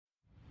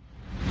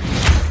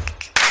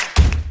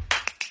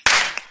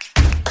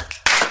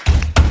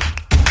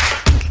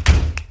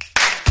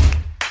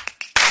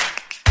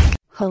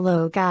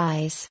Hello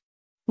guys.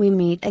 We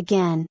meet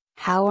again.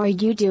 How are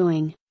you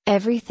doing?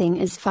 Everything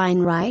is fine,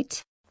 right?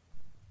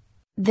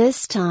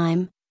 This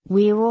time,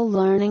 we will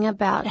learning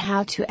about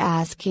how to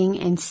asking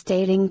and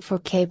stating for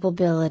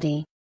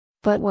capability.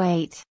 But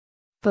wait.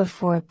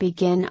 Before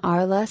begin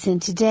our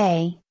lesson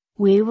today,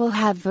 we will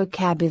have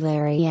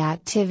vocabulary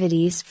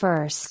activities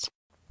first.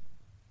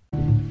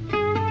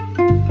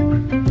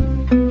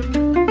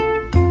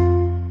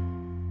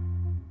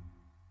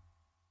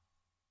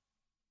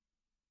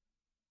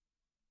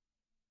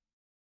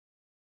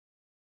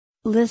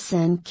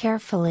 Listen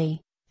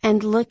carefully,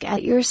 and look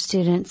at your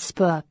student's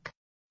book.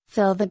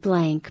 Fill the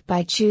blank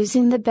by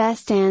choosing the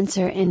best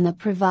answer in the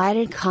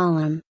provided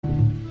column.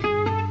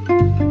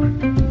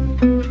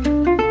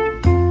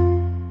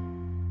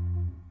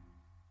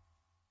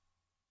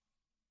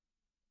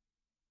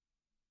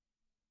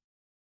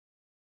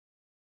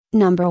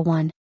 Number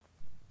 1.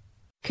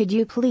 Could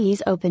you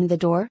please open the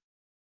door?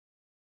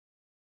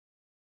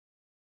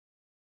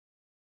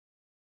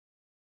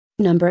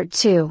 Number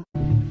 2.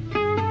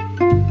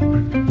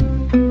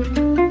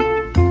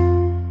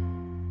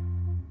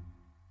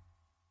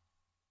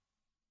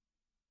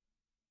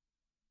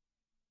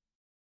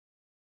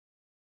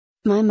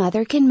 My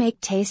mother can make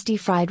tasty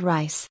fried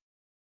rice.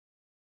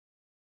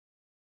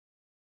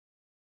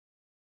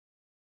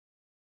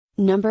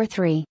 Number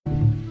 3.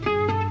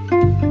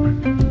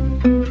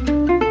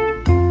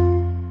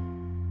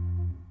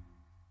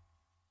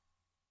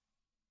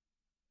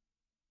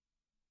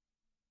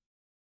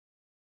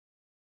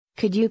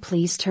 Could you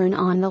please turn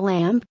on the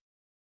lamp?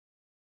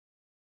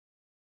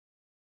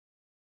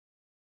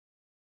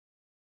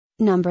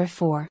 Number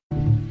 4.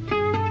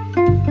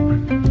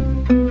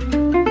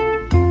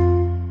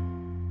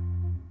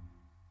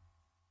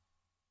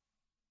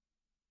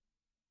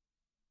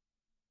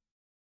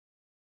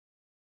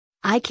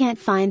 I can't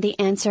find the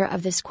answer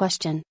of this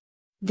question.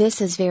 This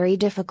is very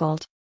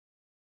difficult.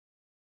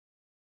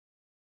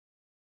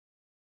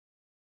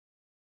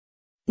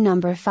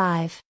 Number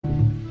 5.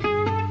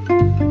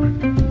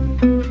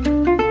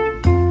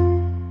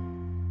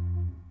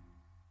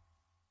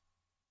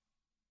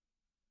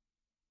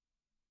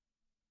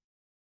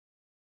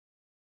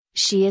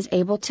 She is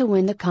able to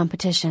win the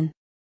competition.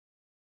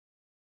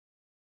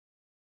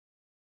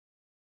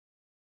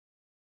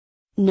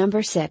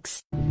 Number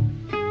 6.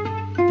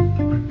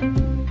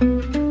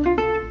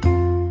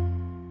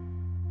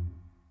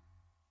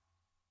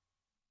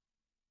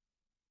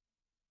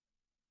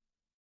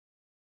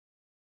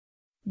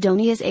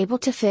 Donnie is able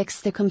to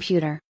fix the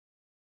computer.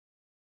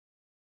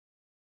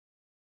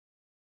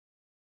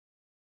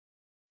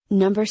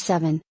 Number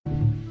 7.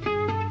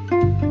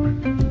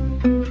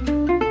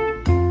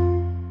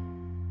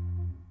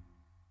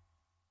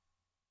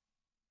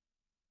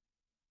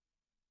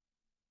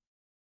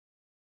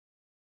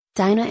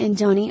 Dinah and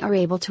Donnie are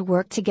able to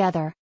work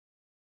together.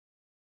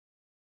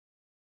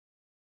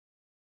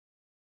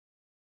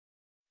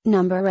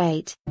 Number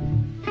 8.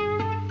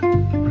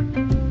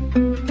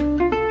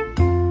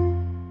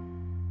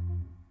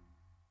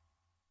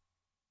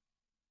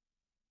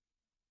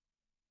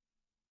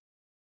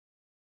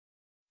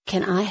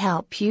 Can I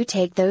help you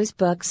take those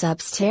books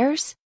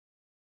upstairs?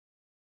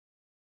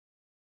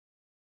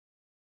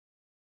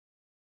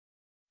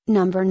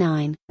 Number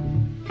 9.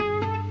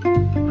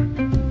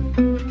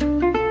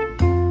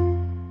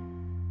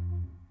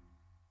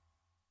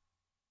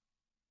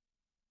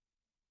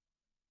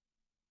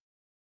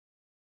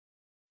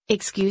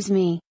 Excuse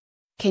me.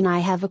 Can I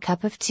have a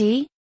cup of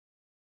tea?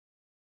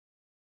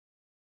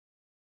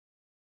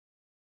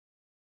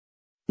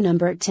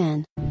 Number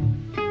 10.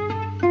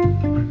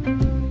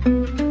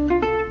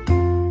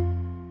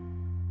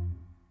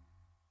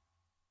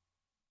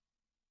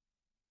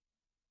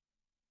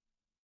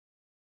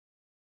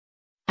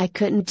 I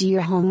couldn't do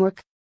your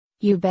homework.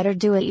 You better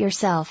do it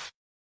yourself.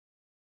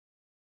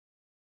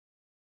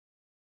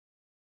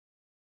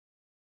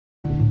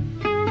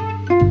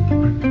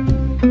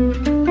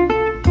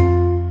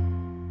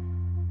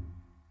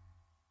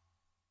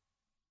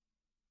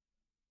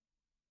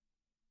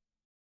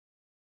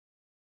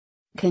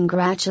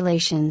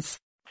 Congratulations!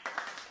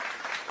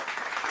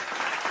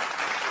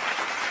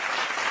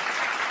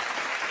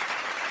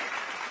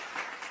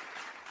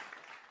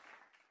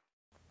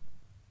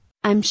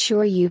 I'm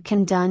sure you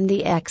can done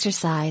the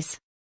exercise.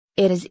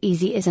 It is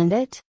easy, isn't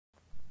it?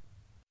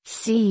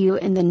 See you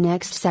in the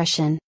next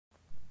session.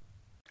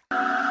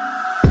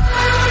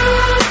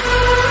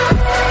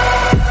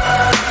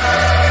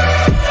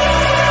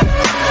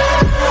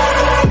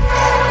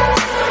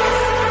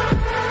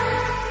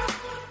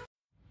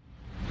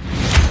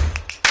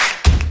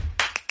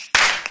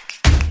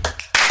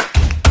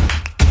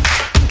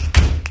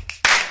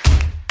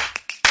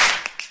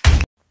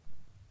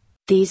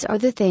 These are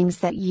the things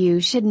that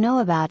you should know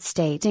about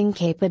stating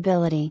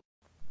capability.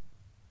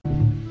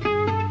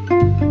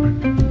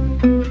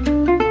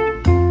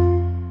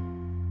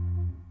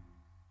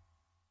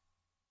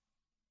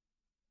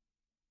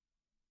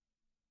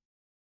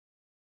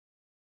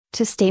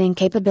 To stating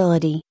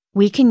capability,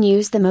 we can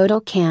use the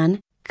modal can,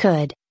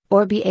 could,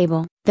 or be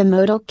able. The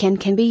modal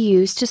can be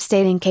used to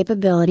stating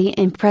capability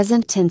in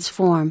present tense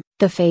form.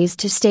 The phase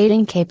to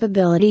stating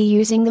capability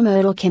using the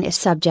modal can is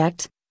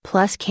subject,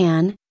 plus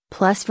can,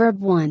 plus verb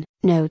 1.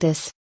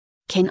 Notice.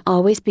 Can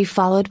always be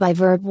followed by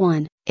verb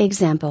 1.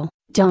 Example,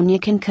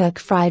 Donya can cook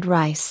fried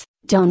rice.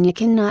 Donya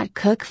cannot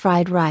cook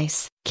fried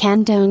rice.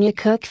 Can Donya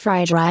cook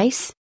fried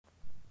rice?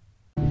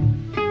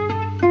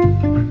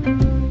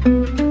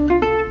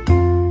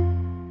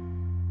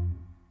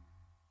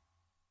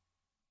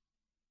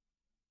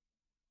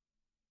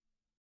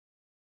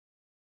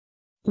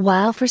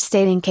 While for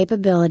stating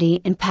capability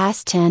in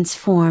past tense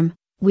form,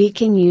 we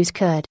can use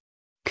could.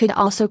 Could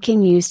also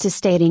can use to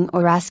stating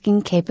or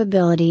asking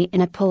capability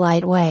in a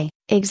polite way.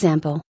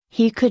 Example,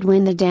 he could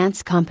win the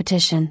dance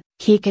competition.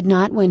 He could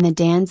not win the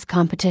dance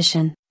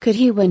competition. Could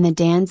he win the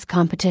dance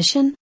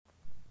competition?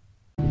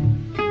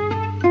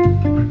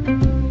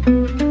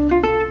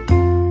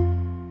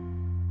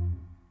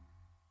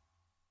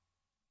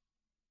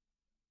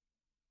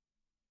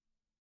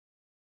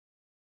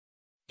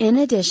 In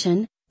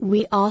addition,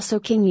 we also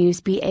can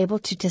use be able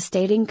to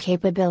stating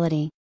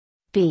capability.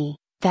 Be,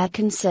 that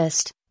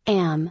consist,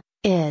 am,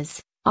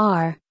 is,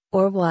 are,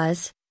 or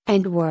was,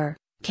 and were,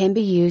 can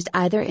be used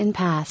either in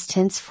past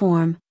tense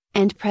form,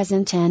 and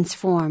present tense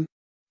form.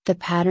 The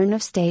pattern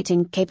of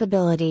stating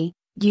capability,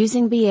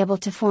 using be able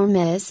to form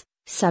is,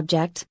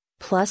 subject,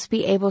 plus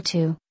be able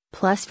to,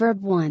 plus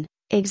verb 1.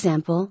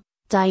 Example,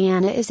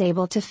 Diana is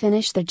able to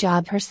finish the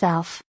job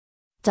herself.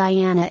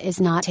 Diana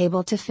is not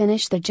able to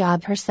finish the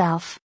job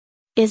herself.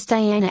 Is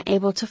Diana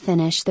able to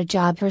finish the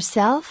job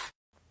herself?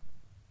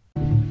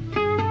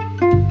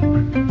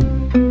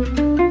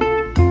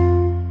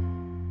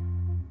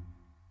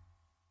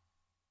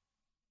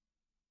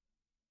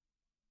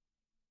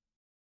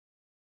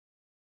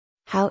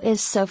 How is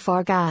so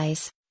far,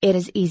 guys? It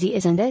is easy,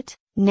 isn't it?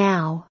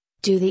 Now,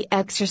 do the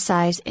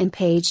exercise in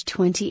page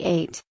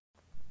 28.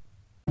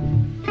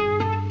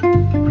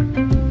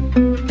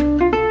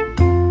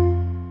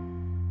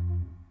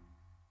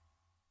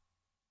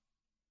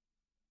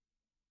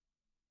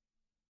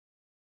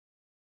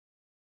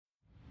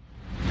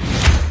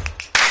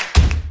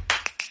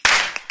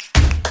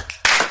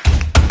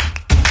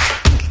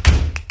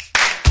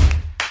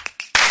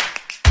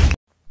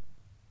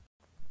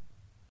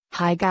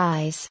 Hi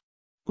guys.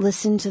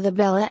 Listen to the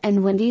Bella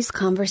and Wendy's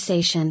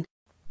conversation.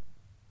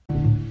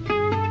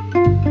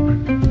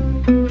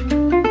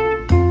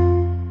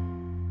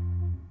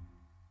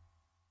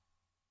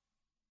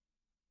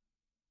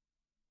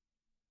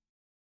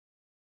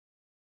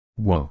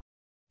 Whoa.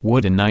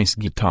 What a nice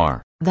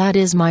guitar. That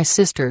is my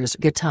sister's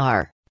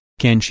guitar.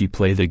 Can she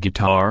play the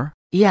guitar?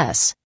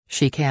 Yes,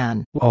 she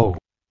can. Oh.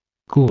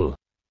 Cool.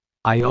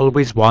 I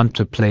always want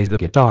to play the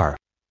guitar.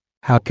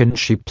 How can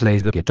she play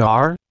the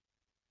guitar?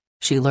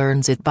 She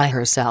learns it by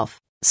herself,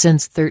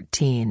 since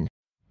 13.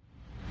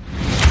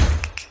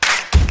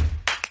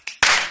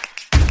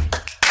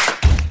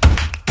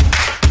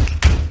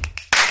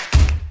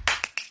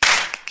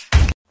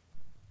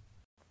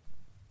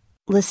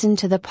 Listen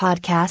to the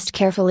podcast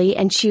carefully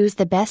and choose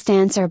the best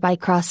answer by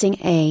crossing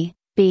A,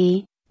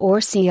 B,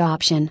 or C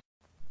option.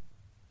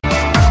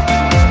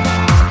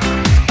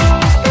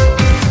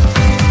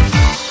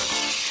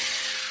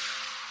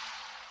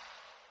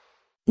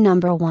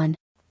 Number 1.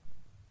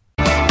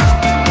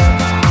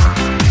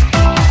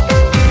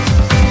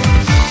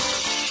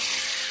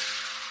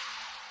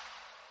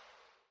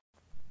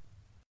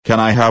 Can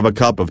I have a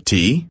cup of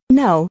tea?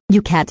 No,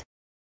 you can't.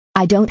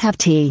 I don't have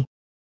tea.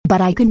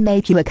 But I can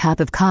make you a cup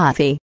of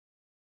coffee.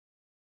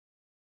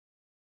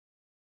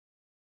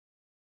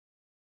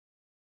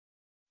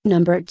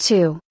 Number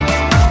 2.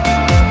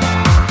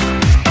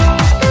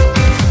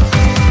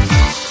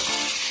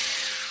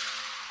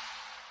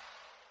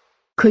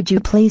 Could you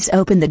please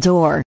open the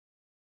door?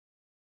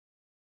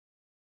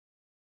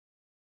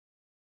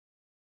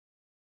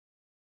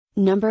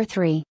 Number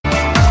 3.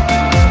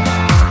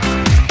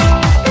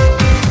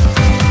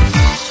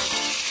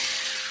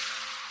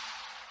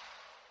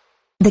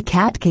 The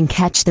cat can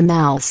catch the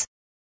mouse.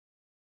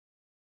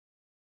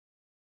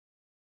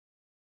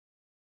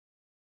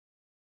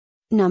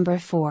 Number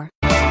 4.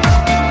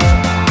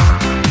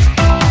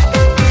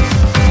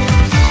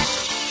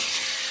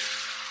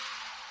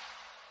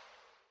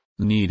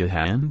 Need a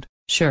hand?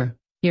 Sure,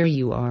 here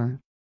you are.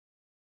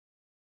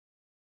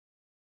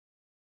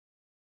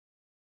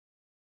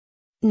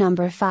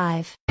 Number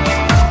 5.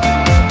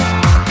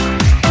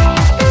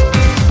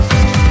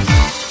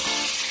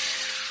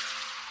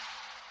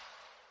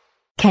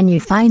 Can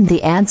you find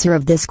the answer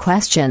of this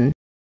question?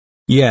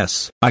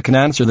 Yes, I can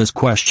answer this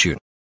question.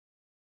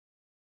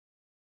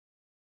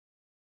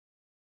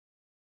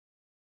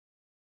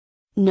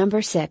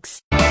 Number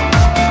 6.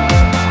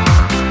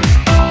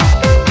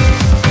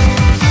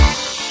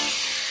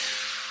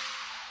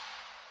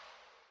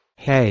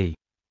 Hey.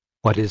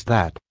 What is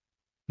that?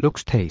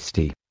 Looks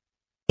tasty.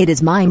 It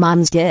is my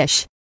mom's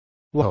dish.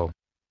 Whoa.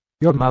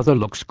 Your mother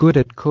looks good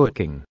at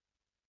cooking.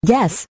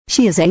 Yes,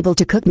 she is able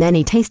to cook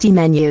many tasty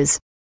menus.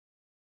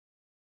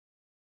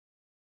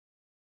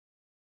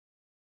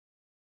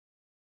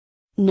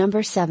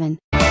 Number 7.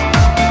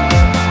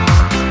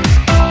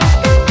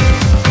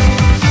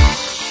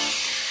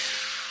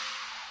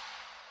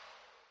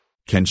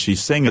 Can she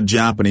sing a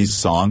Japanese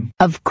song?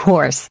 Of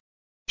course.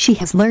 She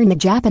has learned the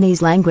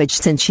Japanese language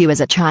since she was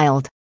a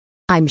child.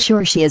 I'm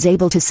sure she is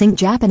able to sing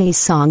Japanese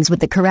songs with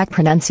the correct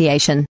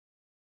pronunciation.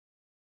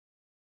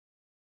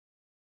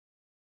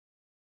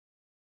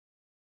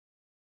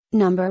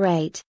 Number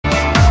 8.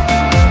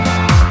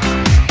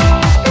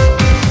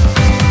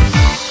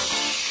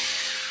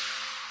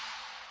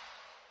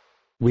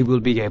 We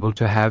will be able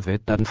to have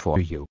it done for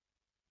you.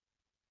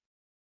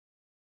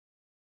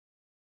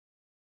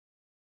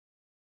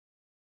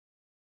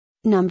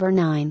 Number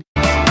 9.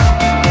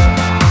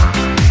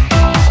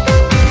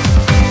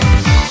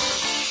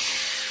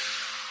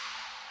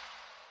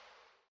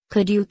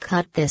 Could you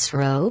cut this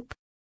rope?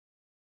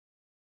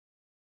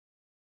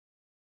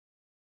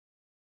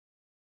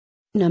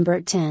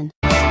 Number 10.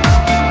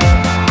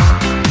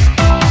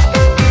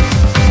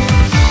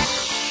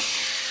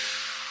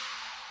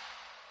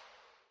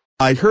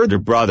 I heard your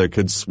brother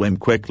could swim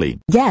quickly.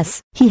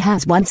 Yes, he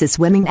has once a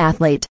swimming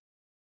athlete.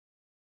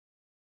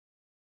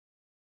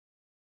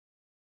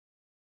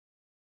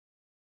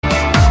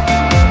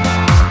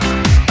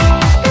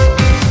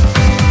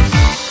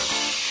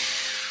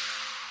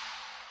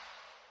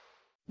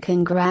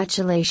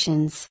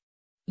 Congratulations!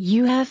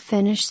 You have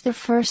finished the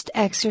first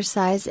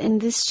exercise in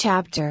this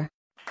chapter.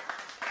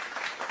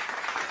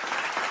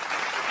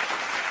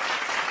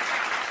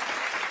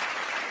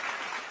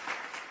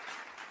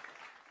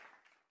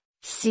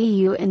 See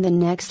you in the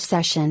next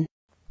session.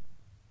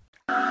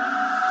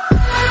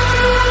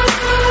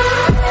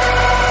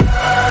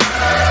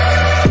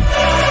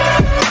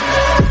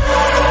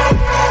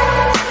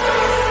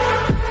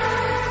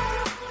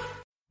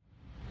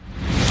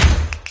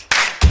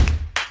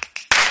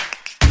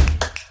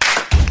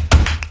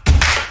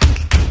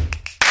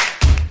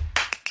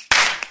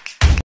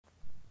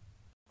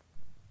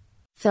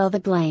 Fill the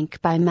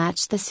blank by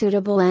match the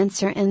suitable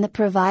answer in the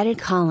provided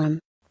column.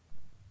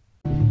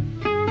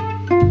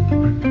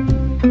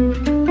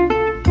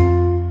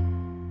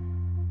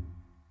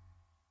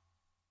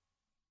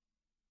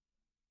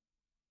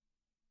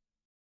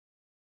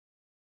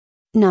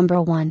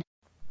 Number 1.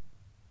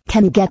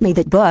 Can you get me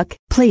that book,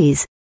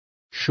 please?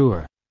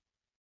 Sure.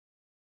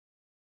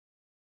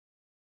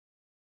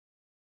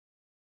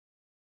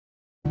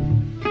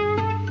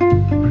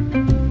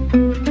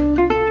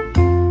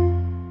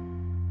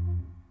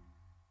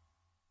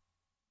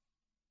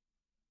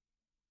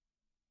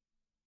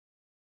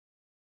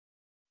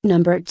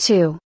 Number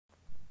 2.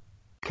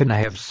 Can I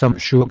have some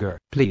sugar,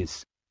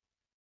 please?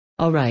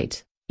 All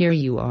right, here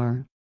you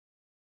are.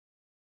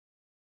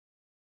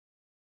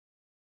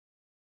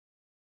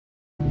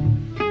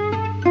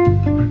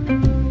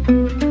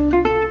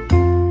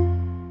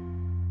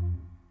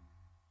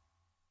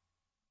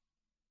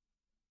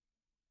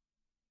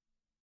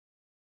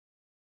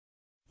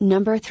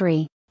 Number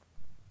 3.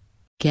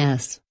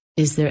 Guess,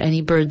 is there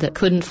any bird that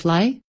couldn't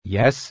fly?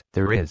 Yes,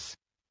 there is.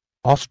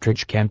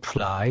 Ostrich can't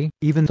fly,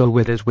 even though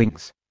with his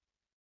wings.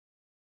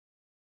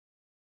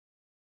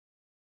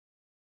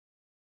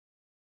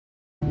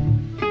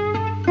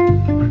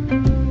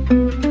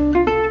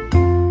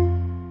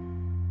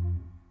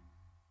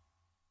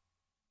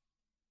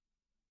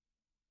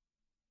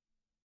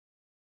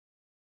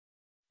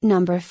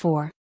 Number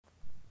 4.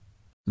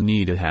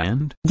 Need a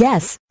hand?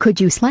 Yes, could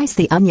you slice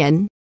the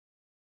onion?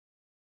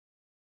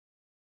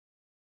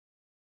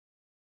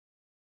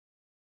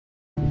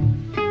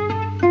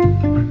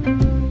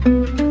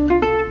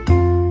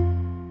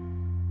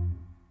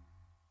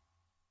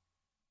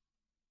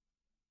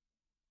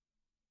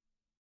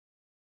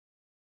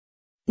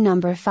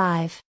 Number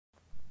 5.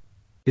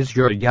 Is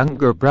your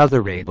younger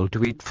brother able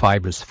to eat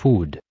fibrous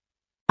food?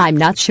 I'm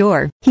not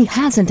sure, he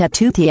hasn't a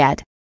tooth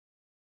yet.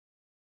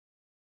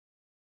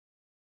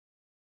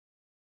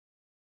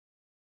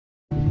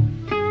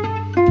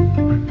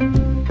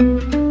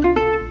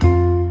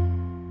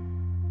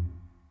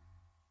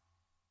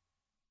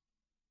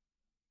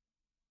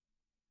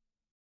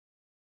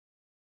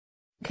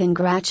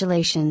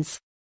 Congratulations!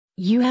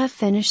 You have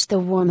finished the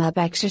warm-up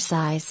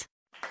exercise.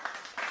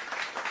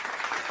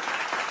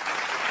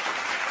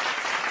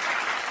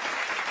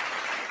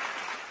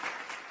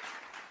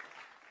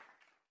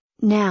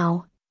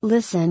 Now,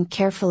 listen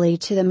carefully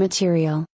to the material.